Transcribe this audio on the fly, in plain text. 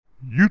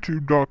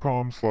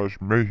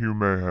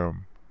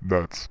youtube.com/mayhewmayhem.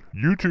 That's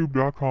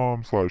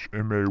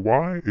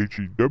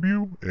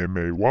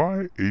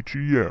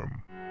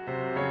youtube.com/MAYHEWMAYHEM.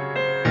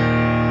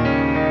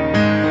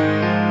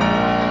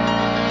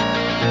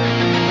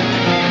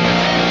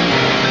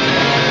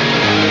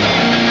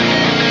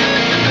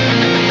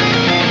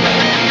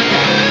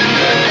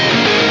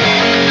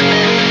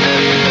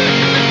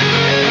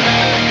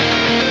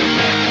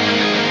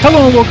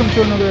 Hello and welcome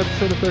to another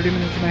episode of 30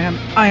 Minutes of Mayhem.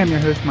 I am your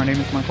host, my name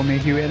is Michael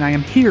Mayhew, and I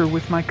am here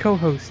with my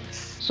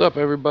co-hosts. What's up,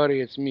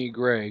 everybody? It's me,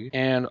 Greg.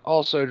 And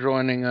also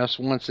joining us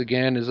once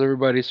again is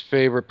everybody's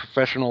favorite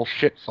professional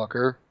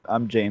shitfucker.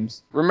 I'm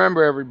James.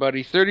 Remember,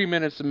 everybody, 30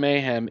 Minutes of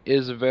Mayhem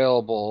is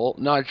available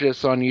not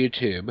just on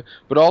YouTube,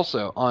 but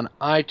also on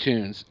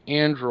iTunes,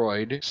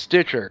 Android,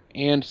 Stitcher,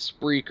 and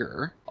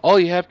Spreaker. All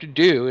you have to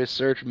do is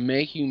search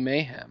Mayhew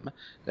Mayhem.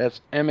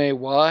 That's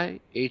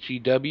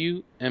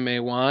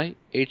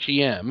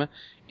MAYHEWMAYHEM.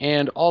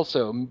 And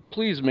also,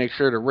 please make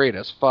sure to rate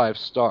us 5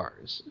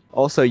 stars.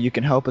 Also, you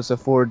can help us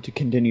afford to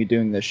continue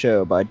doing the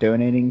show by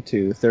donating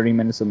to 30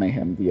 Minutes of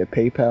Mayhem via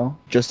PayPal.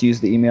 Just use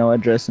the email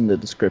address in the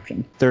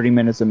description,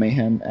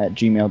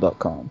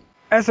 30minutesofmayhem@gmail.com.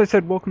 As I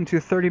said, welcome to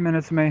 30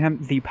 Minutes of Mayhem,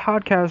 the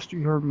podcast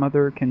your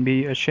mother can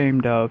be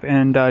ashamed of.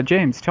 And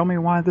James, tell me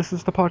why this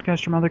is the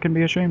podcast your mother can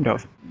be ashamed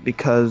of.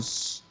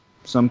 Because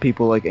some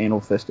people like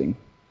anal fisting.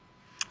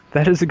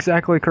 That is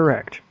exactly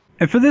correct.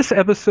 And for this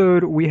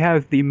episode, we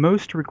have the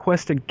most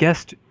requested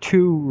guest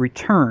to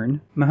return,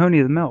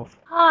 Mahoney the MILF.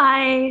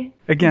 Hi.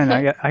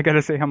 Again, I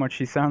gotta say how much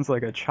she sounds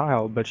like a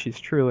child, but she's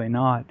truly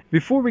not.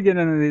 Before we get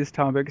into these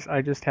topics,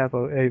 I just have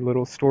a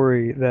little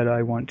story that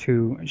I want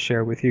to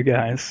share with you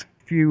guys.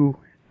 A few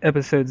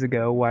episodes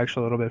ago, well,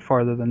 actually a little bit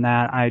farther than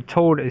that, I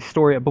told a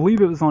story, I believe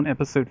it was on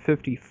episode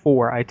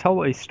 54. I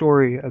tell a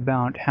story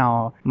about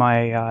how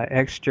my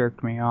ex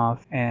jerked me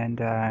off and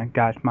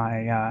got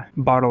my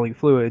bodily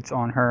fluids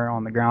on her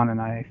on the ground,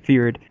 and I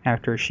feared,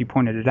 after she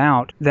pointed it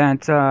out,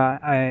 that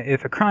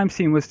if a crime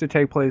scene was to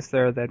take place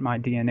there, that my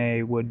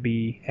DNA would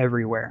be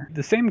everywhere.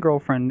 The same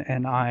girlfriend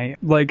and I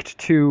liked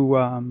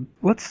to,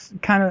 let's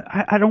kind of,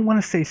 I don't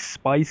want to say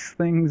spice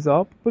things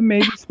up, but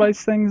maybe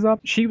spice things up.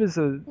 She was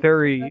a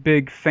very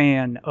big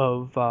fan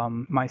of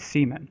my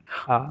semen,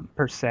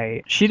 per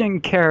se. She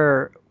didn't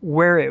care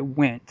where it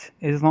went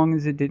as long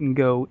as it didn't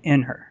go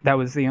in her. That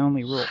was the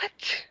only rule.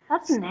 What?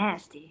 That's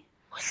nasty.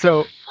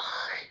 What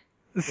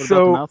about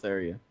the mouth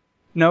area?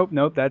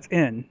 Nope, that's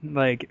in.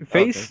 Like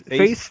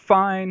face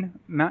fine,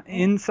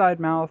 inside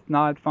mouth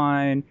not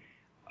fine.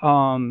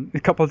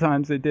 A couple of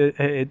times it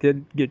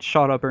did get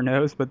shot up her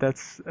nose, but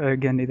that's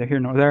again neither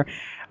here nor there.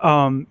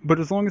 But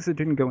as long as it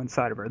didn't go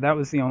inside of her, that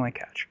was the only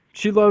catch.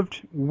 She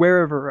loved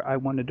wherever I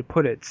wanted to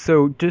put it.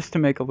 So just to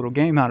make a little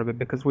game out of it,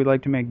 because we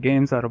like to make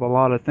games out of a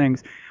lot of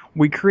things,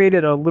 we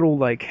created a little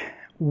like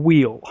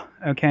wheel.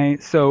 Okay,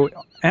 so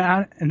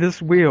and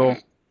this wheel,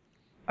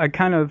 I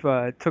kind of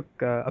took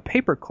a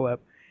paper clip,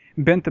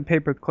 bent the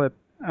paper clip,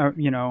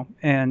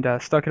 and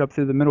stuck it up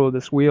through the middle of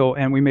this wheel,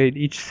 and we made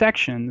each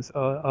sections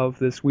of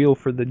this wheel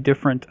for the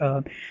different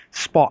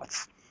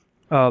spots,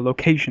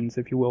 locations,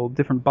 if you will,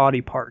 different body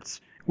parts.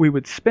 We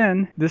would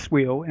spin this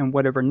wheel, and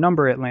whatever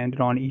number it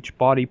landed on, each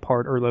body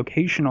part or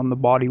location on the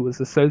body was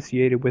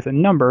associated with a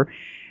number,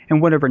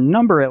 and whatever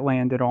number it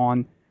landed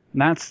on,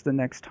 that's the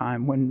next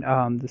time when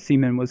the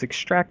semen was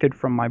extracted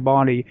from my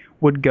body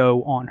would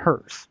go on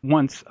hers.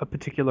 Once a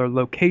particular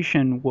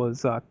location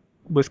was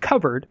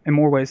covered, in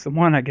more ways than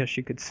one, I guess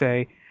you could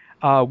say,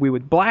 we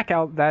would black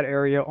out that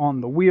area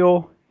on the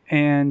wheel,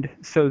 and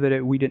so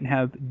that we didn't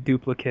have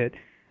duplicate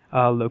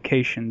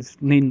locations.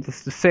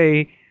 Needless to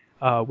say,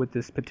 with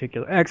this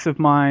particular ex of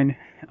mine,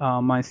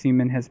 my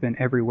semen has been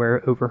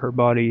everywhere over her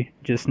body,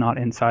 just not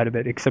inside of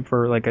it, except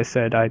for, like I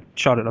said, I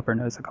shot it up her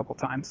nose a couple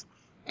times.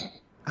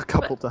 A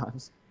couple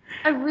times.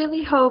 I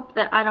really hope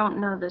that I don't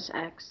know this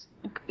ex,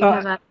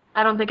 because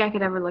I don't think I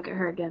could ever look at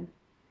her again.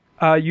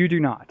 You do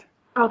not.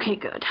 Okay,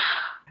 good.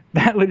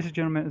 That, ladies and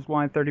gentlemen, is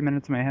why 30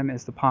 Minutes of Mayhem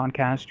is the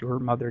podcast your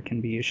mother can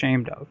be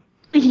ashamed of.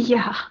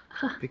 Yeah.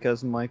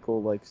 Because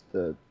Michael likes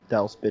to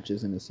douse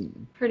bitches in his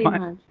semen. Pretty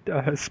much.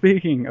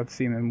 Speaking of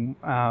semen,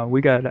 we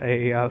got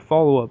a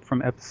follow-up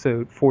from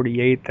episode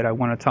 48 that I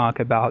want to talk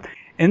about.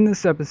 In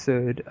this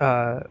episode,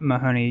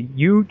 Mahoney,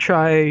 you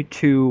try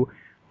to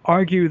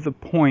argue the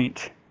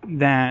point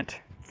that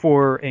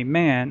for a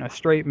man, a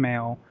straight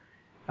male,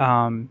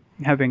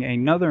 having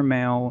another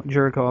male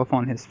jerk off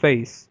on his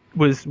face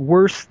was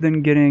worse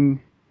than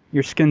getting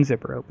your skin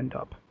zipper opened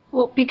up.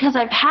 Well, because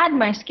I've had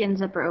my skin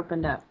zipper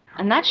opened up,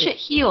 and that shit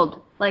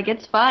healed. Like,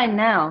 it's fine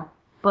now,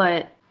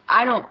 but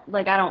I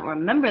don't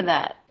remember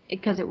that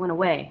because it went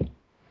away.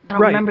 I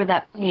don't remember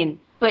that pain.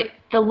 But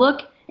the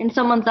look in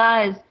someone's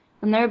eyes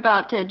when they're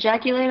about to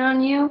ejaculate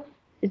on you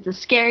is the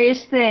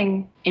scariest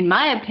thing, in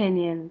my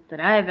opinion, that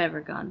I've ever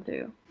gone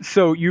through.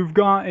 So you've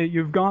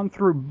gone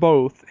through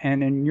both,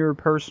 and in your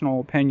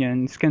personal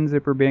opinion, skin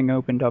zipper being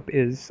opened up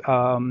is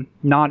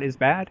not as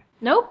bad?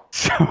 Nope.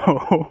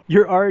 So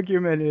your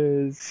argument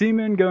is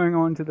semen going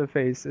onto the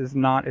face is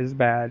not as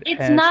bad.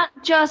 It's not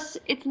just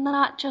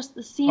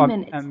the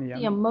semen. It's yeah.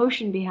 the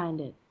emotion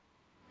behind it.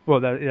 Well,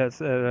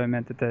 that's I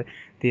meant that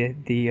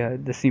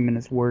the semen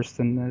is worse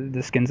than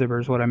the skin zipper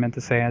is what I meant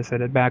to say. I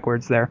said it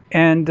backwards there.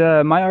 And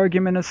my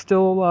argument is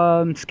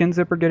still skin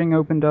zipper getting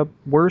opened up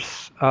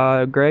worse.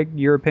 Greg,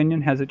 your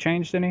opinion, has it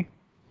changed any?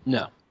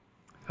 No.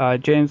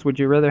 James, would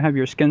you rather have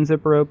your skin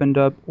zipper opened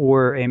up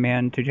or a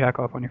man to jack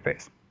off on your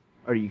face?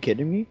 Are you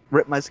kidding me?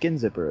 Rip my skin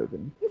zipper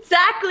open.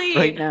 Exactly.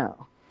 Right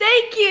now.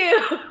 Thank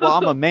you. Well,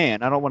 I'm a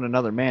man. I don't want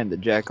another man to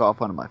jack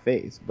off onto my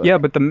face. But... Yeah,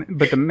 but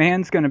the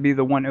man's going to be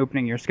the one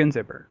opening your skin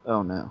zipper.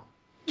 Oh no.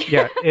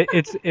 Yeah,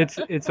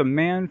 it's a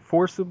man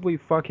forcibly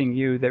fucking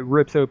you that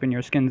rips open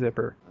your skin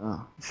zipper.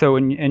 Oh. So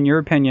in your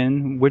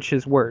opinion, which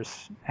is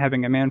worse?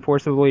 Having a man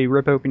forcibly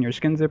rip open your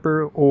skin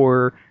zipper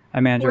or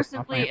a man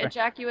forcibly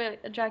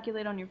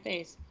ejaculate on your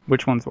face?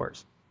 Which one's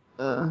worse?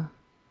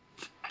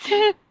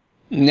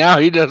 Now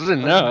he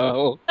doesn't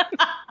know.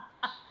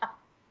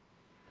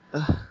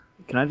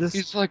 Can I just...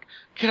 He's like,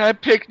 can I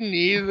pick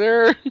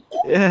neither?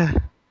 Yeah.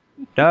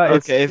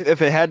 It's, okay,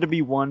 if it had to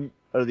be one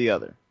or the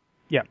other.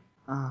 Yeah.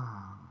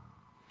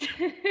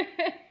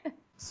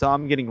 So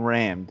I'm getting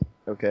rammed,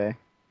 okay?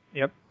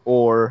 Yep.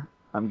 Or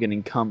I'm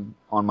getting cum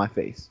on my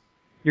face.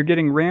 You're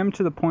getting rammed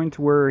to the point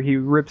where he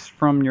rips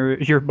from your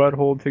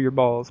butthole to your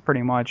balls,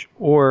 pretty much,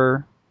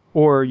 or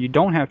you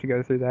don't have to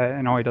go through that,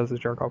 and all he does is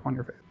jerk off on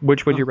your face.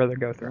 Which would you rather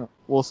go through?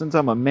 Well, since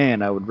I'm a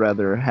man, I would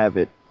rather have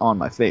it on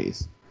my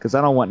face, because I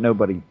don't want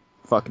nobody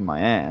fucking my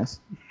ass.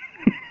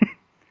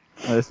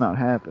 It's not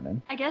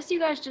happening. I guess you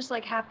guys just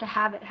like have to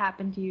have it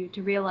happen to you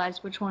to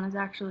realize which one is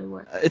actually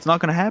worse. It's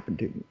not going to happen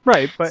to me.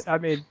 Right, but I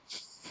mean,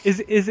 is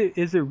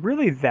it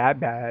really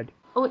that bad?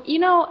 Well,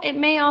 it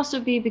may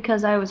also be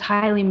because I was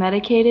highly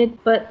medicated,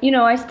 but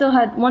I still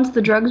had, once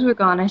the drugs were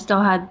gone, I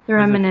still had the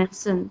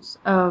reminiscence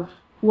of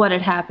what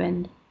had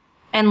happened.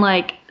 And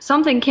like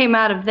something came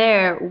out of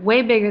there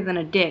way bigger than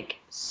a dick.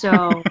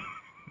 So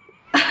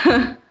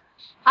I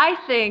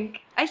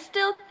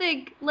still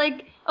think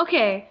like,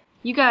 okay,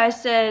 you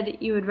guys said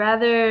you would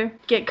rather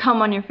get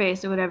cum on your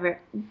face or whatever.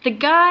 The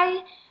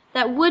guy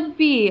that would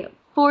be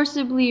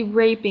forcibly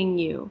raping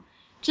you,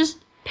 just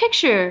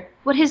picture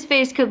what his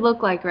face could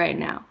look like right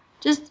now.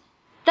 Just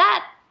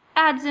that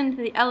adds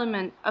into the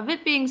element of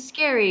it being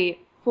scary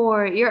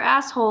for your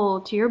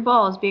asshole to your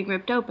balls being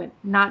ripped open.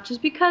 Not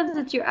just because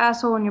it's your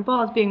asshole and your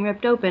balls being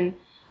ripped open,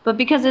 but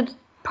because it's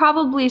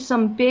probably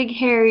some big,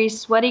 hairy,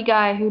 sweaty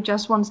guy who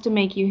just wants to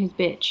make you his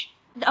bitch.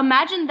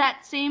 Imagine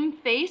that same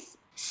face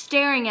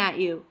staring at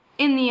you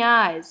in the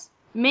eyes,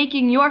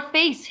 making your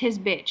face his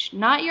bitch,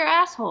 not your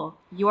asshole,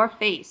 your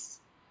face.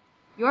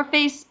 Your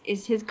face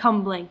is his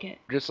cum blanket.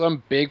 Just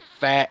some big,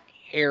 fat,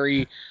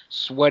 hairy,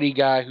 sweaty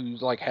guy who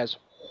like has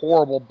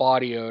horrible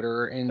body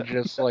odor and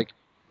just like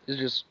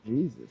is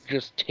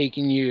just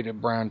taking you to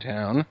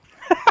Browntown.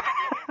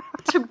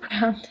 To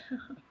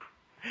Browntown.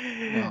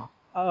 No.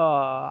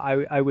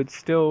 I would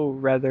still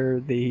rather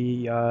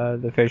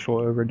the facial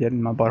over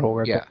getting my butthole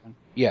ripped open.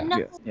 Yeah.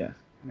 No. Yeah.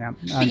 Yeah.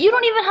 But you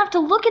don't even have to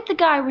look at the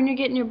guy when you're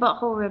getting your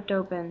butthole ripped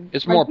open.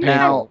 It's more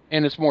painful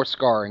and it's more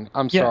scarring.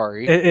 I'm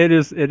sorry. It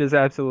is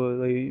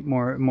absolutely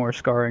more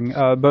scarring,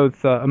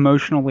 both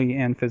emotionally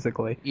and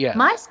physically. Yeah.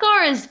 My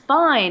scar is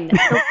fine. The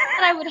one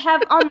that I would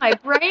have on my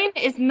brain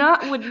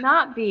would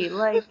not be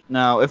like.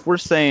 Now, if we're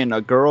saying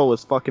a girl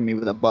was fucking me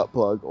with a butt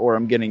plug, or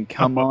I'm getting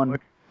cum on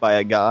by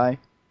a guy,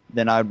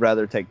 then I'd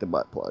rather take the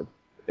butt plug.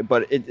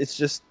 But it's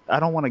just, I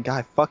don't want a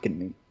guy fucking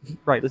me.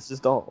 Right. That's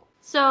just all.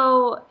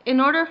 So, in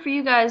order for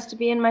you guys to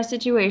be in my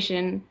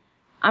situation,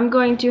 I'm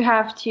going to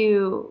have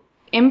to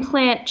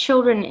implant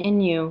children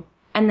in you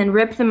and then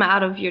rip them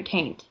out of your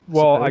taint.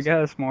 Well, I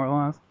guess more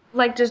or less.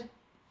 Like just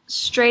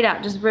straight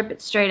out, just rip it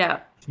straight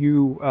out.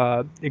 You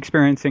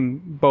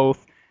experiencing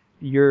both.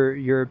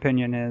 Your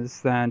opinion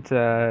is that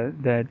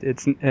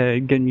it's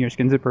getting your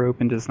skin zipper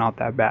opened is not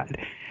that bad.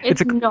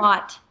 It's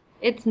not.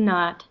 It's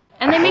not.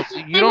 And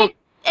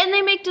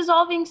they make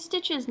dissolving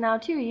stitches now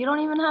too. You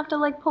don't even have to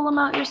like pull them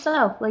out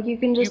yourself. Like you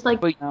can just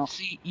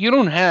see, you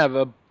don't have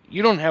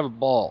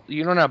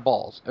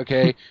balls,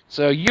 okay?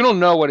 So you don't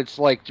know what it's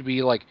like to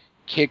be like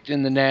kicked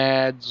in the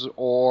nads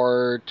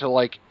or to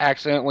like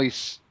accidentally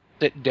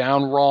sit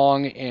down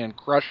wrong and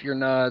crush your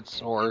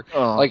nuts or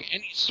like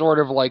any sort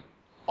of like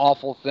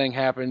awful thing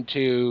happen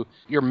to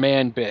your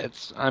man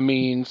bits.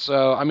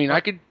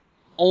 I could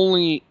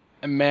only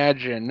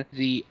imagine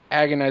the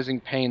agonizing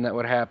pain that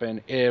would happen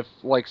if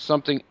like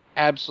something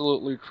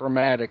absolutely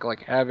traumatic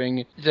like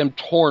having them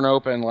torn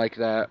open like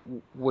that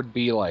would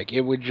be like.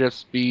 It would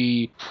just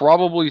be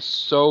probably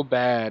so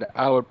bad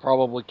I would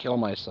probably kill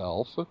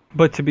myself.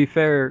 But to be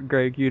fair,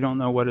 Greg, you don't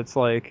know what it's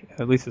like,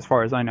 at least as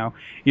far as I know,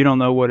 you don't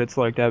know what it's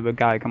like to have a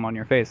guy come on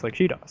your face like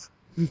she does.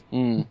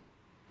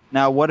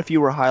 Now, what if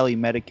you were highly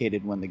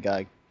medicated when the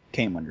guy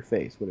came on your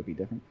face? Would it be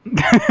different?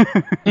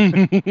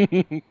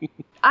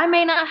 I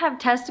may not have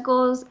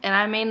testicles, and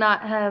I may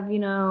not have,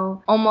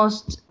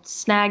 almost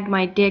snagged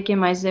my dick in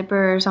my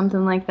zipper or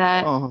something like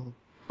that. Oh.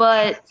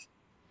 But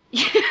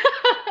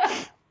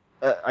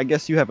I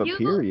guess you have a You-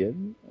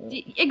 period.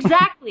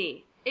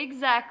 Exactly.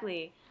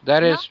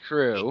 That No, is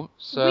true.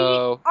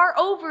 So our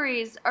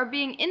ovaries are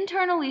being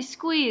internally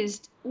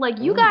squeezed. Like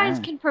you Oh, guys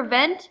my. can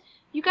prevent.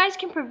 You guys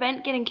can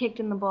prevent getting kicked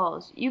in the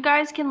balls. You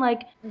guys can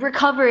like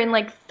recover in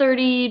like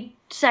 30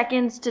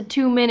 seconds to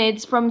 2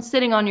 minutes from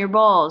sitting on your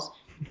balls.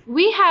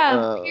 We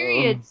have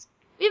periods.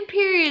 We have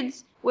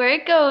periods where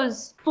it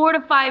goes 4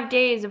 to 5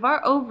 days of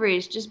our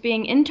ovaries just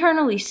being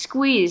internally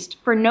squeezed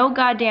for no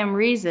goddamn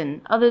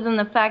reason other than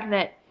the fact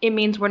that it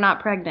means we're not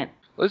pregnant.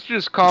 let's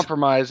just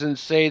compromise and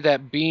say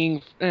that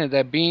being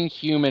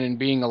human and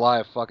being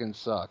alive fucking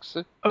sucks.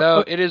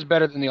 Though it is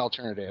better than the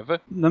alternative.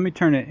 Let me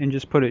turn it and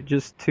just put it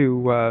just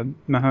to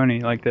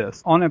Mahoney like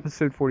this. On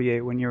episode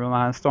 48, when you were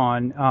last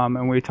on,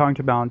 and we talked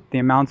about the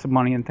amounts of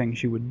money and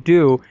things you would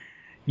do,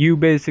 you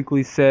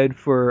basically said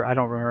for, I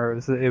don't remember,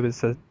 it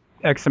was a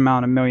X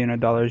amount of million of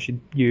dollars,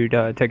 you'd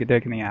take a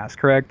dick in the ass,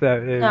 correct?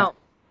 No,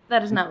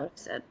 that is not what I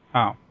said.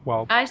 Oh,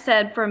 well, I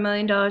said for $1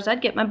 million,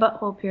 I'd get my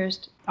butthole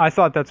pierced. I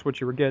thought that's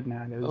what you were getting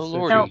at. Oh,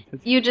 Lordy. No,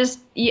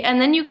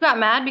 and then you got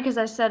mad because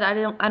I said I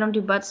don't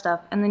do butt stuff,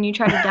 and then you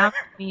tried to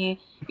downgrade me.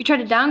 You tried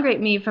to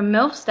downgrade me from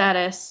MILF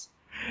status.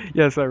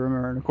 Yes, I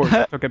remember, and of course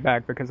I took it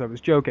back because I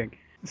was joking.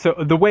 So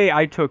the way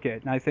I took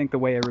it, and I think the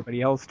way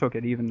everybody else took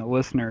it, even the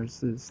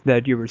listeners, is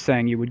that you were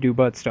saying you would do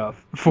butt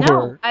stuff for...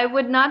 No, I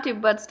would not do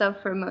butt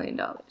stuff for $1 million.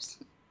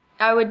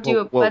 I would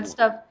do butt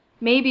stuff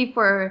maybe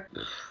for,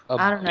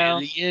 I don't know.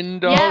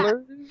 $1 billion? Yeah,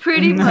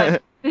 pretty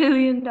much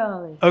 $1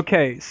 billion.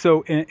 Okay,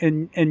 so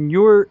in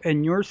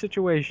your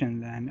situation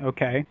then,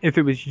 okay, if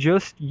it was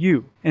just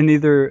you, and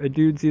either a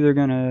dude's either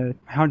gonna,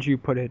 how'd you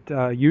put it,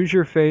 use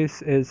your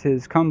face as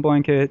his cum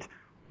blanket,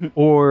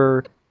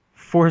 or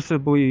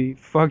forcibly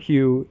fuck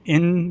you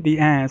in the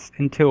ass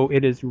until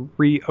it is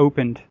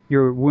reopened,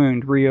 your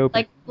wound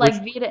reopened.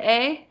 Like V to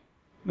A?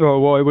 Oh,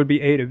 well, it would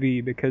be A to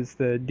V because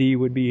the D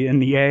would be in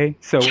the A,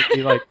 so it would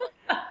be like,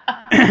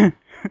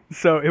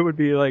 so it would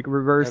be like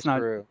reverse, That's not.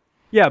 true.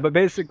 Yeah, but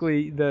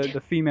basically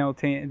the female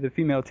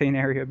taint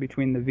area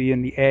between the V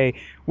and the A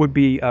would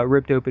be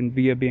ripped open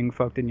via being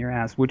fucked in your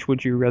ass. Which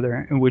would you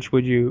rather? Which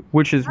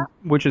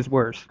is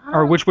worse?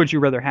 Or which would you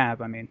rather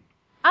have? I mean.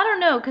 I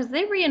don't know, because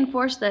they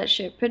reinforce that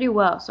shit pretty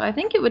well, so I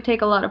think it would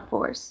take a lot of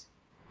force.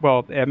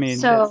 Well, I mean,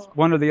 So- it's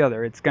one or the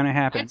other. It's gonna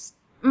happen. It's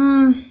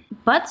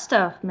butt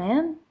stuff,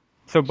 man.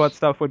 So butt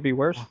stuff would be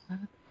worse?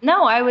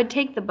 No, I would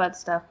take the butt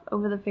stuff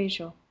over the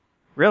facial.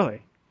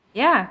 Really?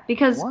 Yeah,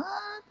 because What?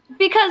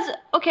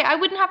 okay, I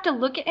wouldn't have to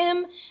look at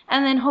him,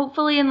 and then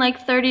hopefully in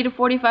like 30 to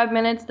 45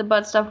 minutes the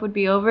butt stuff would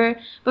be over.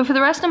 But for the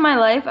rest of my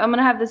life, I'm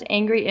gonna have this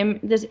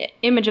this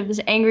image of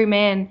this angry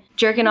man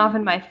jerking off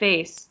in my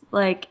face,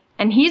 like,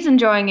 and he's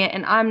enjoying it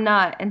and I'm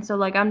not, and so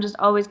like I'm just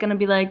always gonna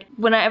be like,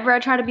 whenever I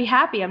try to be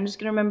happy, I'm just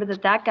gonna remember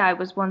that guy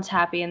was once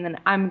happy, and then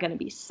I'm gonna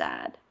be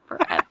sad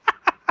forever.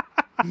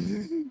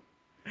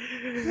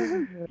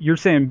 You're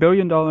saying $1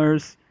 billion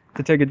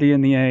to take a D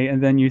in the A,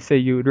 and then you say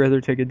you would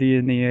rather take a D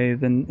in the A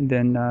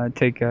than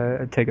take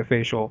a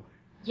facial.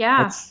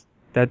 Yeah.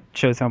 That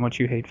shows how much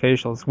you hate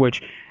facials.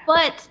 Which,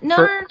 But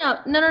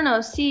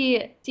no.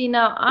 See,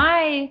 now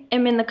I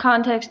am in the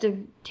context of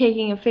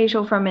taking a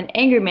facial from an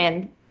angry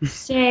man.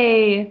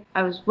 Say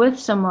I was with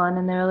someone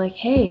and they're like,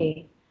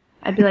 "Hey,"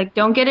 I'd be like,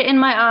 "Don't get it in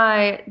my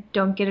eye.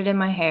 Don't get it in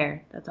my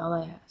hair. That's all I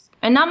ask."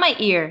 And not my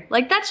ear.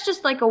 Like that's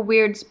just like a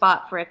weird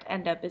spot for it to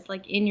end up. It's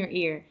like in your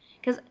ear,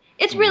 because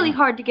it's really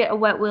hard to get a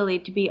wet willy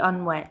to be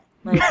unwet.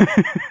 Like.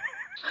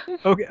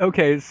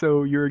 okay,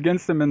 so you're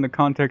against them in the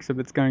context of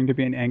it's going to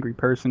be an angry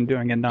person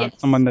doing it, not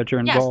someone that you're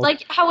involved. Yes,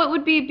 like how it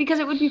would be, because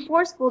it would be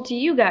forceful to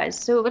you guys,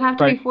 so it would have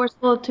to be Right.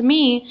 forceful to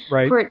me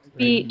Right. for it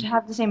to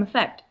have the same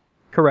effect.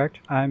 Correct.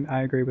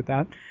 I agree with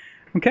that.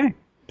 Okay.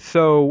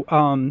 So,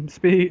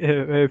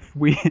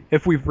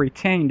 if we've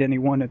retained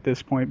anyone at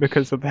this point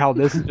because of how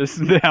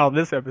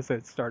this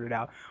episode started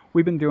out,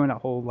 we've been doing a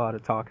whole lot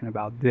of talking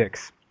about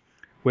dicks,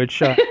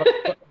 which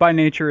by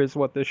nature is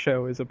what this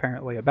show is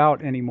apparently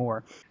about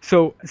anymore.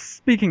 So,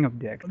 speaking of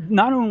dick,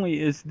 not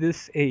only is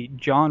this a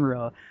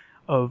genre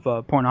of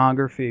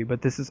pornography,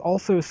 but this is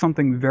also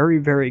something very,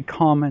 very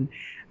common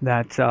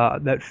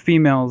that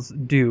females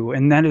do,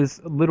 and that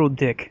is little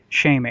dick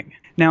shaming.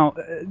 Now,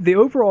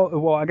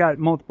 I got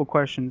multiple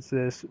questions to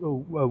this.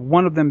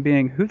 One of them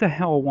being, who the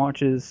hell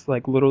watches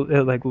like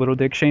little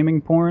dick shaming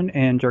porn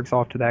and jerks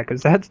off to that?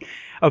 Because that's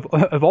of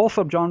all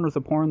subgenres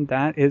of porn,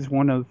 that is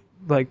one of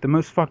like the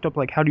most fucked up.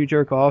 Like, how do you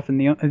jerk off?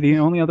 And the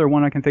only other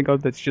one I can think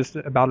of that's just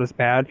about as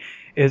bad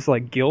is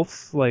like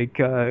gilfs, like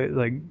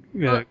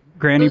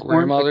granny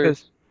porn.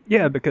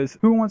 Because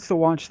who wants to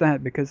watch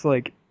that? Because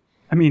like,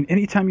 I mean,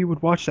 anytime you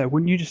would watch that,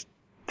 wouldn't you just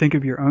think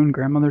of your own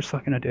grandmother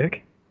sucking a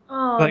dick?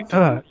 Oh, Like,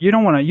 you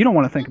don't want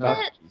to think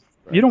about it.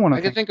 You don't want to.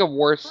 I can think of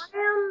worse.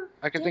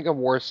 I can think of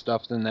worse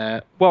stuff than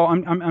that. Well,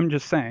 I'm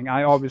just saying.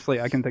 I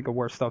can think of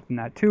worse stuff than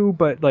that too.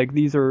 But like,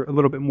 these are a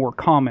little bit more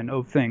common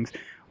of things.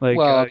 Like,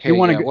 you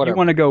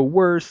want to go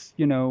worse.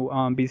 You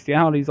know,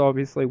 bestiality is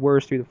obviously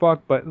worse. Who the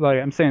fuck? But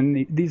like, I'm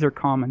saying these are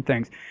common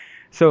things.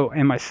 So,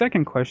 and my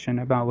second question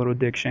about little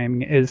dick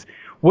shaming is,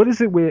 what is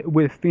it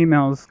with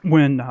females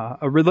when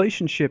a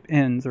relationship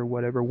ends or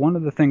whatever? One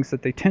of the things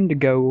that they tend to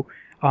go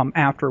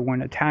after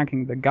when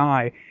attacking the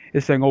guy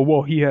is saying, "Oh,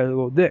 well, he had a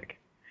little dick."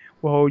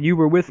 Well, you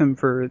were with him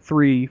for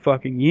 3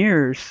 fucking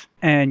years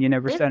and you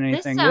never said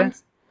anything.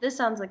 This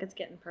sounds like it's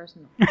getting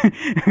personal.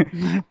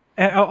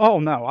 Oh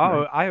no,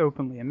 I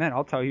openly admit.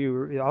 I'll tell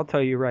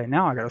you right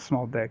now. I got a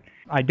small dick.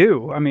 I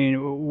do. I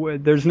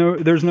mean, there's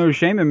no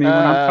shame in me when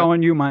I'm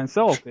telling you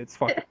myself it's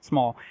fucking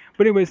small.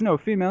 But anyways, no,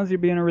 females, you'd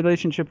be in a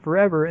relationship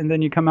forever, and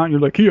then you come out and you're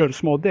like, he had a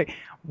small dick.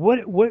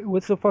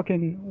 What's the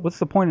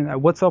point of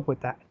that? What's up with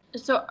that?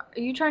 So, are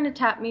you trying to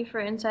tap me for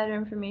insider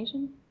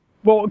information?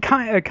 Well,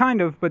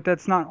 kind of, but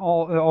that's not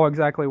all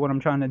exactly what I'm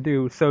trying to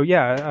do. So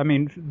yeah, I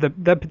mean,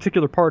 that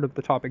particular part of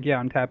the topic, yeah,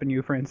 I'm tapping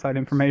you for inside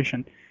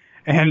information,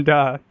 and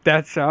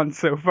that sounds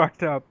so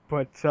fucked up.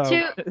 But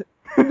to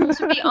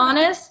be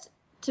honest,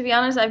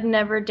 I've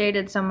never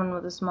dated someone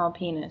with a small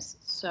penis,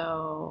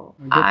 so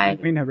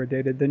we never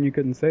dated. Then you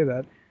couldn't say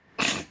that.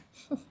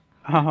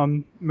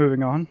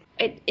 Moving on.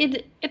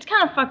 It's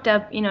kind of fucked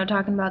up,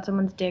 talking about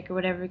someone's dick or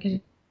whatever, because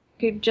you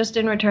could just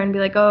in return be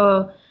like,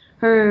 oh,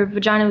 her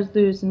vagina was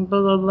loose and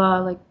blah blah blah,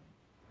 like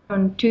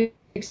on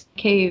Toothpick's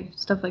cave,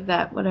 stuff like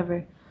that,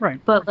 whatever.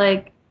 Right. But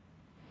like,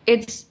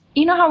 it's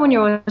how when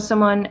you're with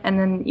someone and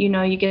then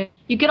you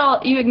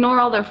ignore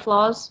all their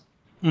flaws,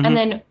 and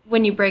then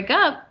when you break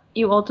up,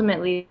 you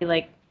ultimately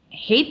like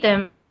hate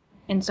them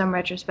in some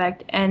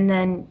retrospect, and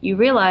then you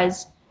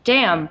realize,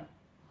 damn,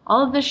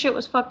 all of this shit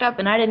was fucked up,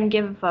 and I didn't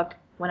give a fuck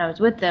when I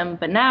was with them,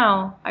 but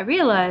now I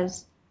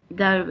realize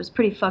that it was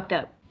pretty fucked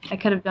up. I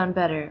could have done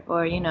better,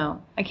 or,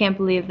 I can't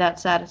believe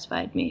that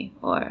satisfied me,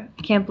 or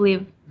I can't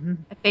believe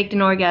I faked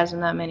an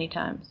orgasm that many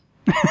times.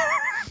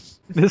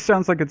 This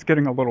sounds like it's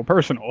getting a little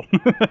personal.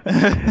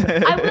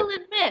 I will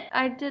admit,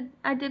 I did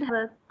have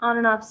an on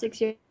and off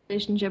 6-year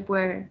relationship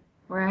where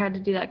I had to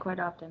do that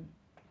quite often.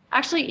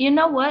 Actually, you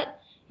know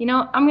what?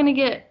 I'm going to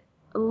get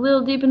a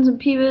little deep in some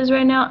P-Biz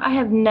right now. I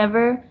have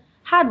never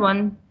had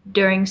one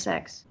during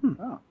sex.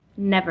 Oh.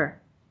 Never.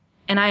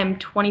 And I am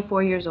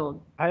 24 years old.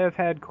 I have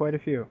had quite a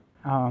few.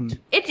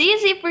 It's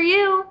easy for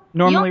you.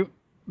 Normally,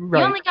 you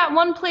only got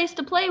one place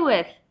to play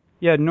with.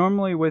 Yeah,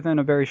 normally within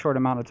a very short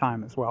amount of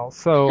time as well.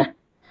 So,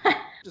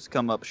 just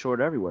come up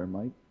short everywhere,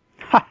 Mike.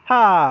 Ha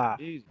ha!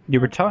 You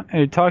were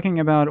talking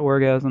about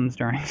orgasms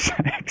during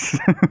sex.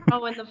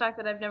 Oh, and the fact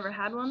that I've never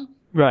had one?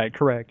 Right,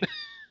 correct.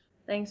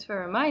 Thanks for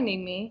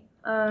reminding me.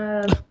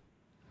 Well,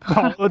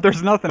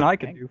 there's nothing I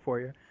can do for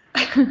you.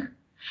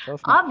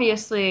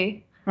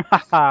 Obviously.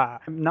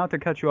 Not to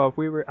cut you off,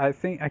 I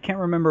can't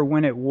remember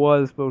when it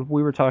was, but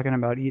we were talking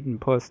about eating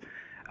puss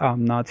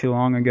not too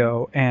long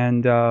ago,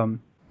 and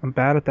I'm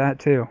bad at that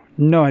too.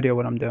 No idea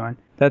what I'm doing.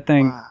 That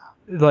thing, wow.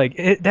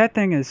 That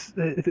thing is,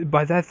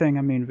 by that thing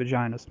I mean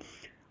vaginas,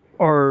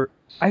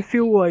 I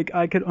feel like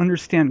I could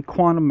understand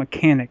quantum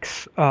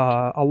mechanics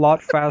a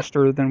lot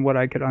faster than what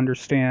I could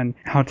understand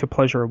how to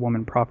pleasure a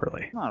woman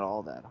properly. Not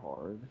all that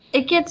hard.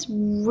 It gets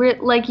you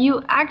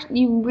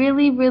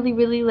really, really,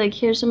 really like,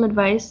 here's some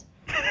advice.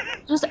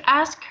 Just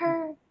ask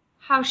her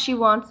how she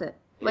wants it.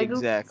 Like,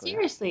 exactly.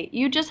 Seriously,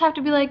 you just have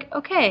to be like,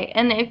 okay.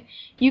 And if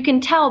you can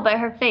tell by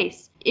her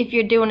face if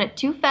you're doing it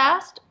too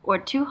fast or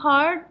too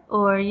hard,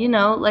 or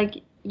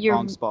like you're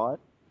wrong spot.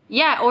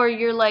 Yeah, or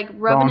you're like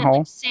rubbing it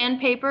like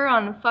sandpaper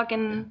on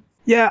fucking.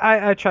 Yeah,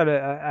 I try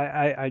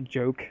to I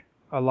joke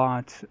a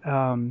lot,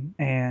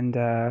 and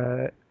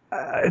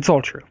it's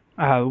all true.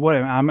 I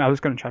was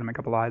going to try to make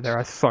up a lie there.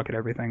 I suck at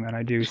everything that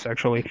I do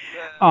sexually.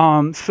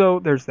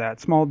 So there's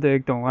that. Small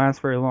dick, don't last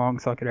very long,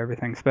 suck at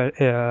everything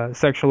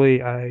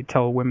sexually. I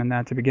tell women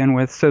that to begin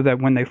with, so that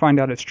when they find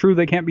out it's true,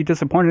 they can't be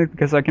disappointed,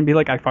 because I can be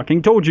like, I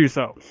fucking told you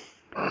so.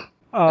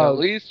 At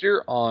least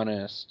you're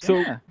honest.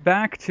 So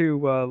back to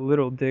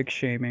little dick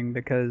shaming,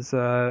 because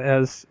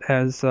as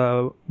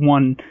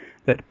one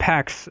that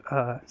packs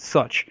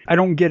such, I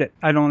don't get it.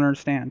 I don't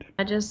understand.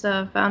 I just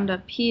found a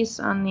piece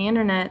on the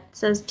internet. It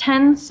says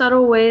 10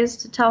 subtle ways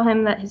to tell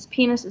him that his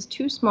penis is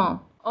too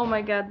small. Oh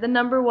my god, the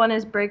number 1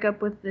 is break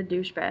up with the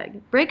douchebag.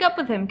 Break up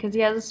with him because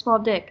he has a small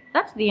dick.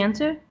 That's the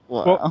answer.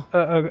 Wow.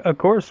 Well, of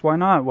course, why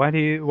not? Why do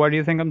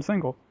you think I'm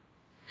single?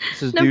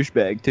 This is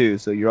douchebag too,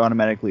 so you're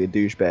automatically a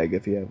douchebag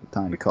if you have a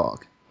tiny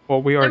cock.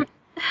 Well, we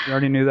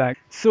already knew that.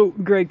 So,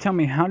 Greg, tell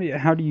me, how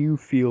do you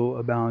feel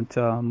about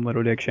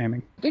little dick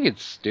shaming? I think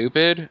it's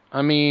stupid.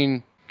 I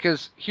mean,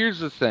 because here's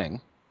the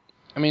thing.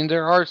 I mean,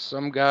 there are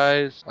some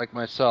guys like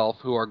myself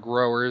who are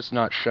growers,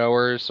 not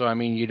showers. So, I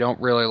mean, you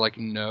don't really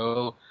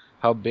know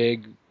how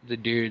big the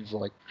dude's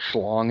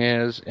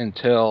schlong is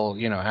until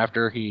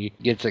after he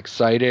gets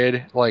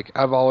excited. Like,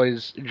 I've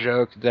always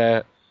joked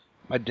that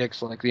my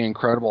dick's like the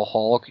Incredible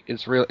Hulk.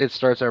 It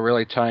starts out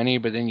really tiny,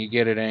 but then you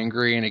get it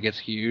angry and it gets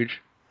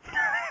huge.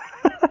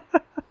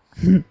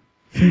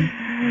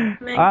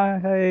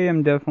 I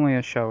am definitely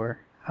a shower.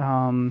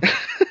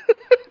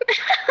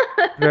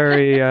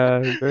 Very,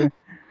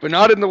 but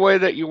not in the way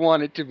that you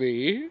want it to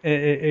be.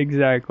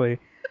 Exactly.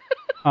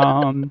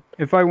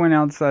 If I went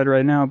outside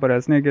right now, but I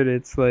was naked,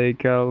 it's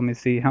like, let me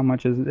see, how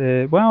much is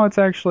it? Well, it's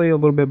actually a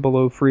little bit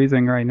below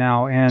freezing right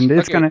now, and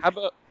it's Okay, how gonna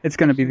about be if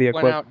the you went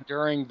equivalent. out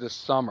during the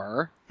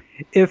summer?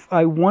 If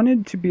I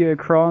wanted to be a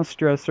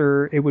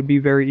cross-dresser, it would be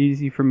very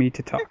easy for me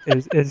to talk.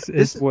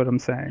 Is what I'm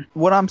saying.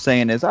 What I'm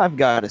saying is I've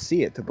got to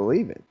see it to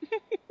believe it.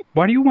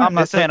 Why do you want? I'm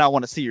not saying I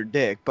want to see your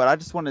dick, but I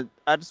just want to.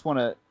 I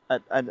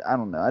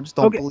don't know. I just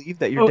don't Okay. believe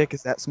that your dick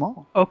is that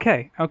small.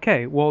 Okay.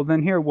 Well,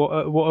 then here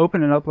we'll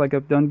open it up like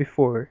I've done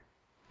before.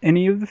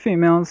 Any of the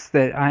females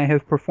that I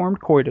have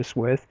performed coitus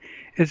with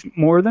is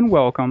more than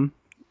welcome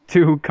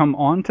to come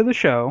on to the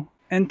show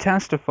and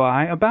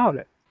testify about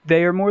it.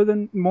 They are more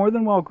than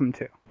welcome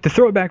to. To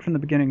throw it back from the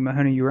beginning,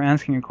 Mahoney, you were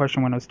asking a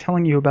question when I was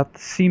telling you about the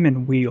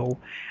semen wheel.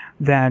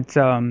 That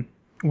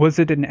was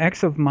it an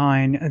ex of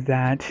mine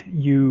that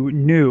you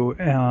knew?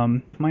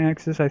 My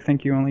exes, I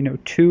think you only know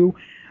 2,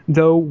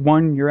 though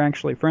one you're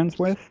actually friends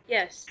with.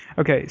 Yes.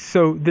 Okay,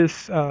 so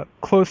this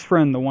close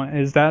friend,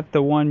 is that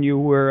the one you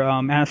were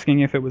asking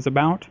if it was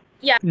about?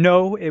 Yeah.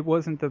 No, it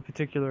wasn't the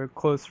particular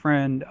close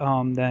friend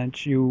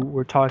that you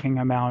were talking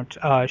about.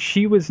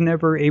 She was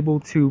never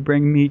able to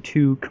bring me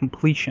to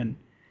completion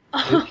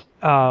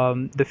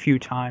the few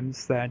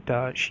times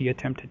that she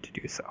attempted to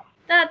do so.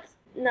 That's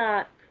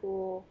not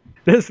cool.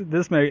 This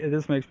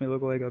makes me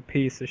look like a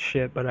piece of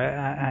shit, but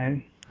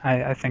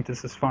I think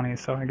this is funny,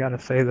 so I gotta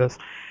say this.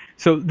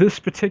 So this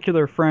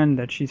particular friend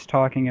that she's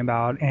talking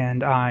about,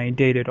 and I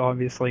dated,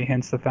 obviously,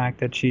 hence the fact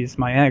that she's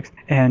my ex.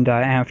 And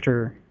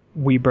after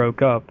we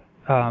broke up,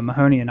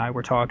 Mahoney and I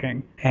were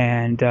talking,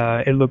 and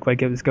it looked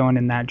like it was going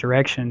in that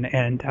direction.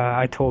 And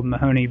I told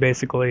Mahoney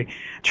basically,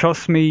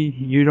 trust me,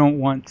 you don't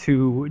want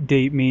to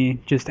date me.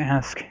 Just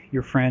ask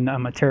your friend.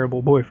 I'm a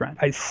terrible boyfriend.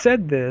 I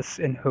said this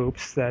in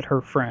hopes that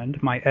her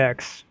friend, my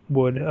ex,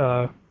 would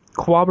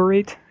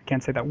corroborate. I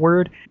can't say that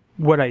word.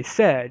 What I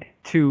said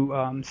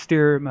to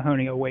steer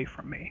Mahoney away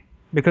from me,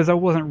 because I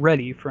wasn't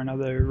ready for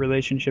another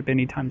relationship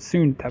anytime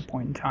soon at that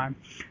point in time.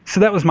 So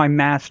that was my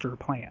master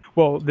plan.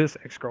 Well, this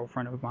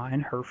ex-girlfriend of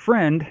mine, her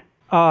friend,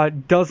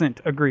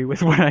 doesn't agree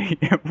with what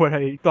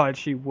I thought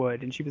she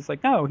would, and she was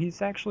like, "No,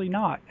 he's actually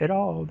not at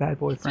all a bad It's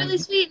boyfriend." really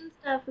sweet and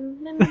stuff.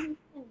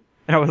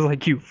 And I was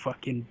like, "You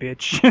fucking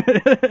bitch!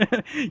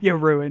 You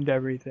ruined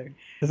everything."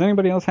 Does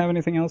anybody else have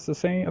anything else to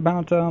say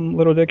about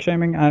little dick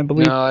shaming? I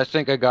believe. No, I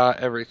think I got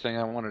everything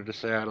I wanted to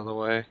say out of the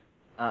way.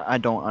 I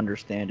don't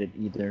understand it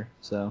either.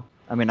 So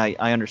I mean, I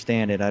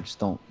understand it. I just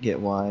don't get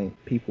why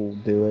people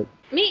do it.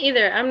 Me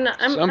either. I'm not.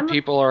 Some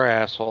people are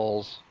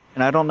assholes.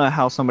 And I don't know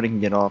how somebody can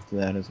get off to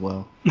that as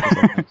well.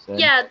 Like I said.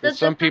 Yeah, But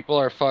some people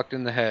are fucked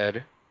in the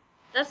head.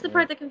 that's the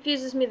part that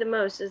confuses me the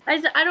most. Is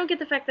I don't get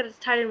the fact that it's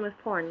tied in with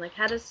porn. Like,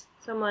 how does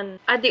someone?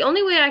 The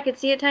only way I could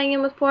see it tying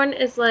in with porn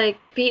is like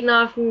beating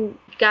off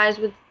guys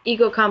with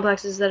ego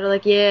complexes that are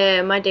like,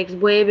 yeah, my dick's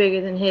way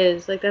bigger than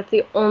his. Like, that's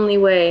the only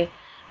way.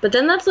 But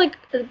then that's like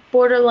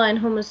borderline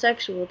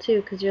homosexual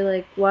too, because you're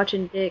like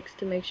watching dicks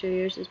to make sure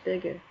yours is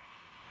bigger.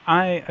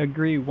 I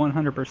agree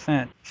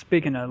 100%.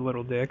 Speaking of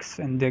little dicks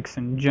and dicks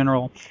in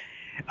general,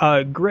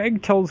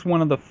 Greg tells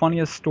one of the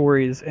funniest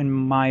stories, in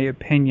my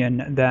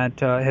opinion, that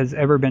has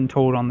ever been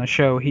told on the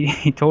show.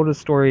 He told a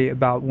story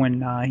about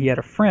when he had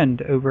a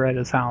friend over at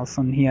his house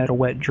and he had a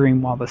wet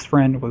dream while this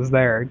friend was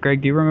there.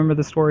 Greg, do you remember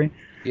the story?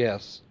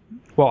 Yes.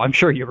 Well, I'm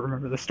sure you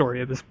remember the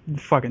story. It was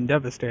fucking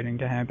devastating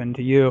to happen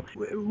to you.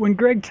 When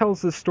Greg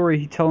tells this story,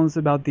 he tells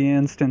about the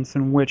instance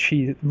in which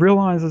he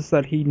realizes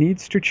that he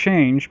needs to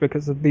change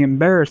because of the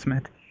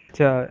embarrassment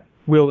that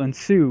will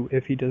ensue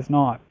if he does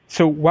not.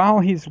 So while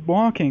he's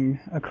walking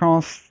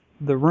across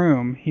the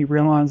room, he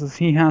realizes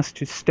he has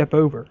to step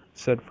over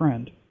said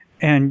friend.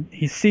 And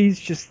he sees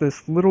just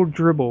this little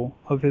dribble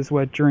of his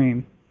wet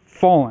dream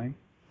falling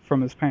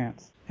from his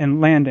pants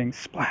and landing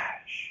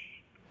splash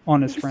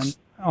on his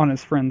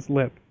friend's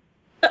lip.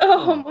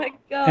 Oh my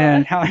god.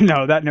 And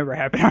no, that never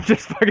happened. I'm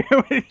just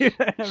fucking with you.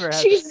 That never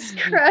happened. Jesus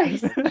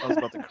Christ. I was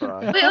about to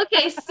cry. Wait,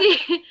 okay,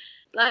 see.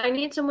 I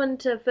need someone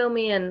to fill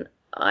me in.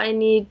 I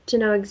need to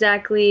know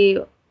exactly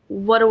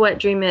what a wet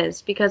dream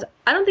is, because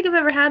I don't think I've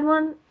ever had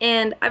one,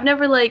 and I've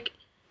never, like,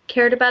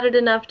 cared about it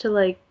enough to,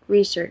 like,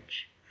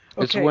 research.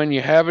 It's when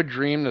you have a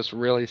dream that's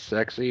really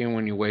sexy, and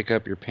when you wake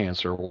up, your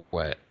pants are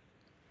wet.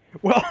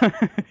 Well,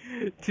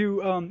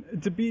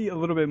 to be a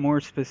little bit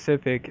more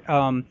specific,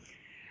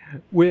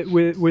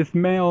 with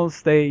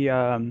males,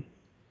 they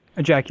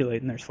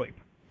ejaculate in their sleep.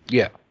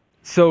 Yeah.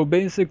 So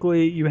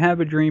basically, you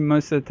have a dream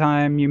most of the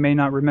time. You may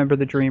not remember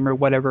the dream or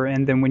whatever,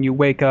 and then when you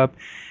wake up,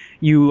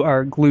 you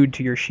are glued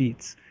to your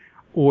sheets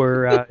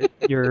or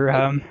your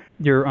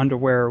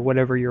underwear or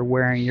whatever you're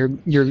wearing.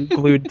 You're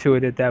glued to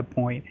it at that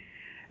point,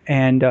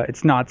 and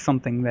it's not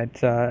something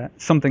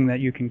that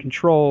you can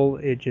control.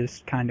 It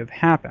just kind of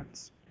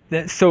happens.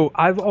 So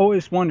I've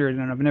always wondered,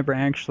 and I've never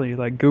actually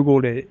like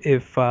Googled it,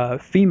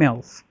 if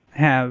females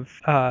have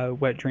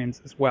wet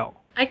dreams as well.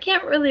 I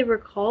can't really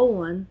recall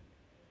one.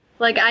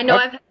 Like, I know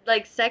I've had,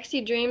 like,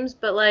 sexy dreams,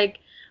 but, like,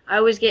 I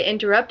always get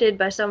interrupted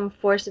by some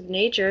force of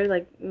nature,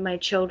 like my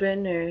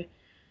children or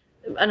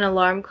an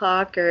alarm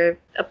clock or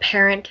a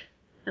parent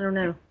I don't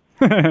know.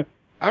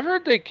 I've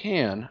heard they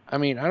can. I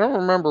mean, I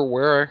don't remember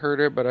where I heard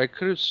it, but I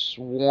could have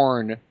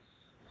sworn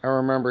I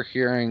remember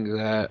hearing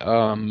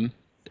that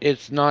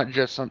it's not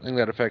just something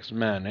that affects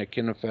men. It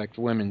can affect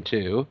women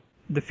too.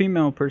 The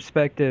female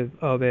perspective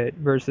of it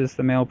versus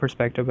the male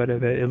perspective of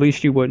it, at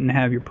least you wouldn't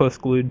have your puss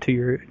glued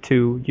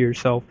to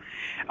yourself.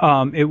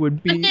 It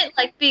would be... Wouldn't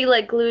it be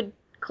glued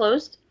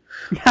closed?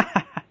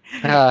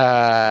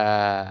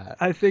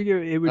 I think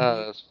it would...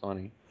 that's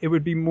funny. It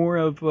would be more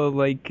of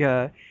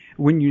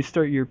when you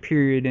start your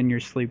period in your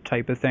sleep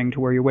type of thing, to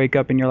where you wake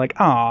up and you're like,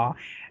 ah.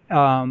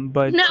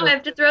 But now I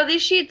have to throw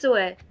these sheets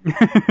away.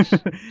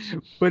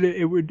 But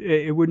it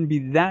wouldn't be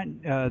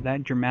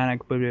that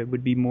dramatic, but it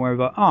would be more of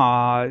a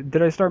I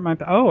didn't start my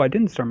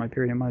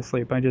period in my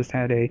sleep. I just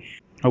had a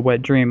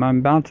wet dream. I'm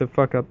about to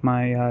fuck up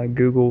my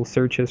Google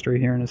search history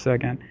here in a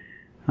second.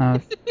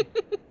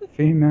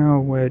 Female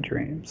wet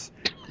dreams.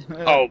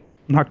 Oh,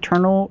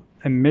 Nocturnal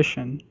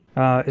emission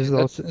is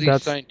also the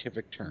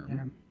scientific term.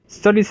 Yeah.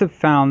 Studies have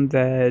found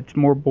that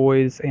more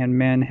boys and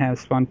men have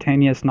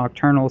spontaneous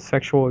nocturnal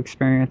sexual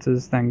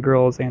experiences than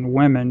girls and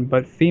women,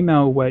 but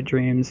female wet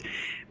dreams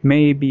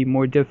may be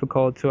more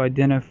difficult to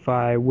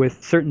identify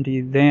with certainty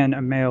than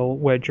a male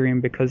wet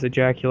dream, because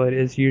ejaculate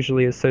is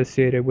usually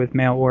associated with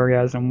male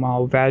orgasm,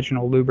 while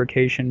vaginal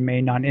lubrication may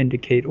not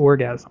indicate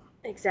orgasm.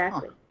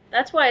 Exactly.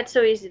 That's why it's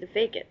so easy to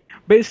fake it.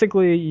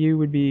 Basically, you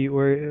would be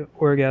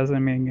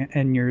orgasming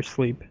in your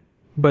sleep,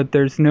 but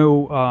there's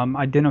no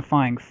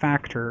identifying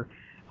factor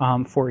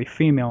for a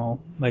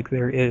female like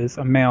there is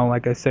a male.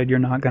 Like I said, you're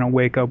not going to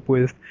wake up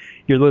with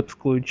your lips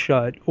glued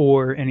shut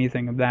or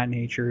anything of that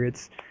nature.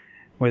 It's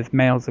with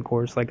males, of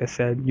course, like I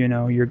said,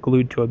 you're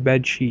glued to a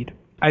bed sheet.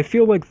 I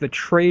feel like the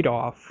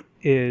trade-off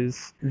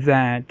is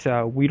that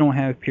we don't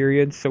have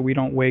periods, so we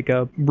don't wake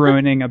up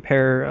ruining a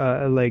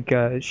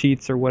pair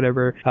sheets or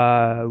whatever.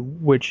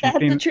 Which that's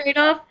the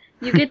trade-off.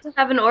 You get to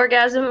have an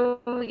orgasm,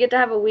 we get to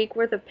have a week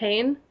worth of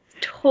pain.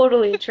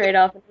 Totally a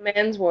trade-off in the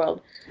man's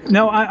world.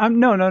 No,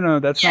 no.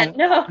 That's not.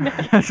 No.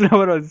 That's not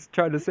what I was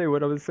trying to say.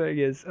 What I was saying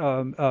is,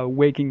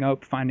 waking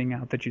up, finding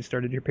out that you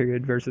started your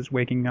period, versus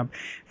waking up,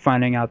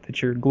 finding out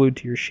that you're glued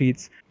to your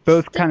sheets.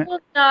 Both kind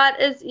of not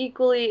as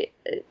equally.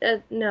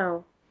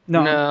 No.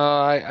 No,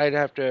 I'd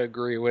have to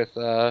agree with.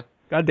 God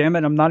damn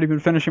it! I'm not even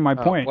finishing my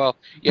point. Well,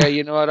 yeah,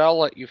 you know what? I'll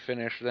let you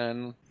finish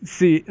then.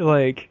 See,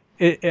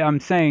 I'm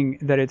saying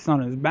that it's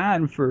not as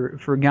bad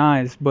for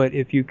guys, but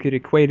if you could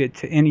equate it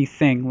to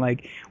anything,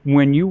 like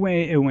when you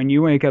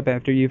wake up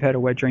after you've had a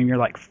wet dream, you're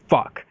like,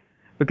 fuck,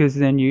 because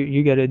then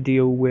you got to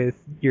deal with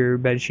your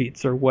bed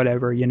sheets or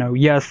whatever.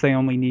 Yes, they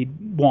only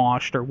need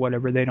washed or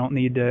whatever. They don't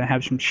need to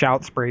have some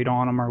shout sprayed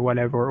on them or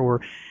whatever, or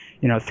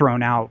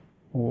thrown out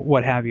or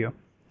what have you.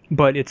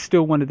 But it's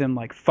still one of them,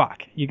 like,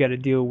 fuck, you got to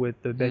deal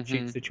with the bed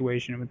sheet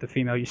situation with the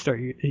female. You start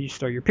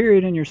your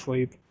period in your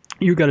sleep.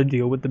 You got to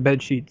deal with the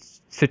bed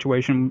sheets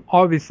situation.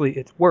 Obviously,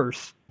 it's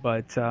worse,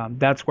 but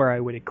that's where I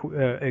would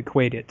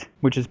equate it,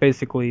 which is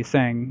basically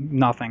saying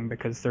nothing,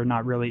 because they're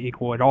not really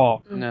equal at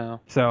all.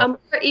 No. So a more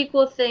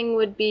equal thing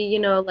would be,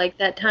 like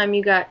that time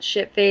you got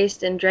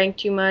shit-faced and drank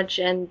too much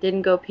and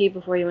didn't go pee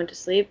before you went to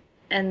sleep,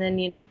 and then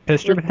you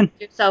pissed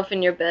yourself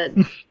in your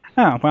bed.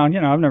 Oh, well,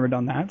 I've never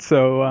done that,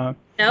 so...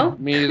 No?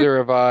 Neither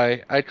have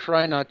I. I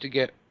try not to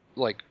get,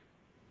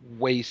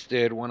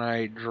 wasted when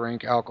I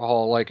drink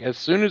alcohol. As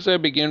soon as I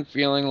begin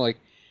feeling,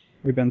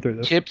 we've been through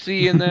this.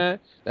 Tipsy in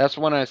that's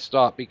when I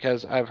stop,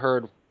 because I've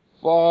heard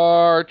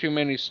far too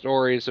many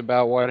stories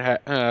about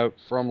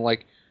from,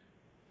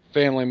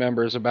 family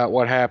members about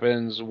what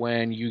happens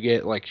when you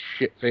get,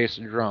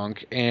 shit-faced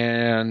drunk,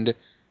 and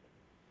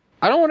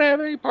I don't want to have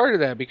any part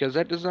of that, because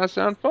that does not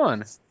sound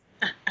fun.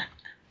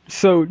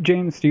 So,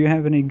 James, do you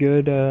have any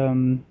good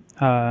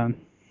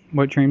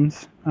wet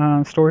dreams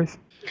stories?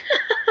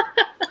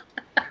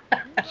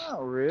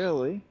 Not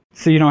really.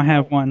 So you don't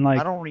have one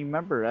I don't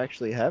remember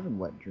actually having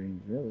wet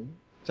dreams, really.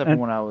 Except for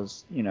when I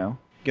was,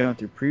 going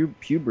through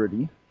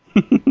puberty.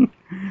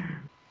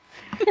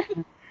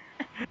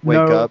 Wake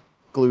up,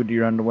 glued to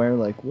your underwear,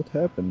 what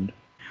happened?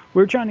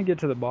 We're trying to get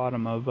to the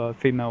bottom of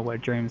female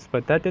wet dreams,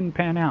 but that didn't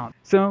pan out.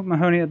 So,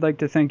 Mahoney, I'd like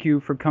to thank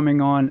you for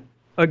coming on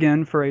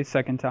again for a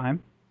second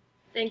time.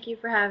 Thank you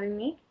for having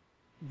me.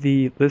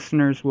 The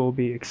listeners will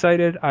be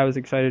excited. I was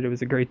excited. It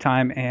was a great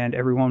time, and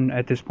everyone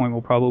at this point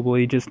will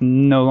probably just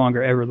no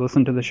longer ever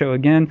listen to the show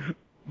again.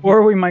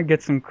 Or we might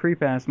get some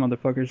creep-ass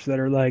motherfuckers that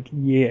are like,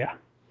 yeah.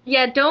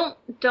 Yeah, don't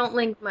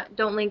link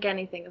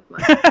anything of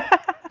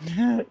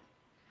mine.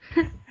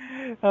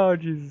 Oh,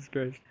 Jesus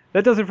Christ.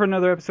 That does it for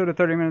another episode of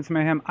 30 Minutes of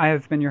Mayhem. I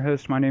have been your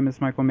host. My name is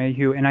Michael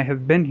Mayhew, and I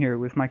have been here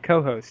with my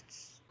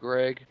co-hosts,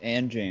 Greg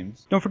and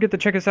James. Don't forget to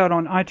check us out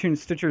on iTunes,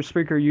 Stitcher,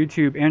 Spreaker,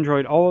 YouTube,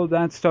 Android, all of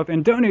that stuff,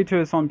 and donate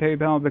to us on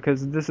PayPal,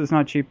 because this is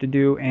not cheap to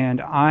do, and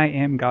I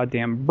am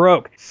goddamn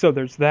broke. So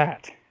there's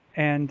that.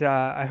 And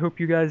I hope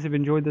you guys have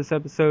enjoyed this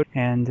episode,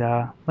 and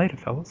later,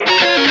 fellas.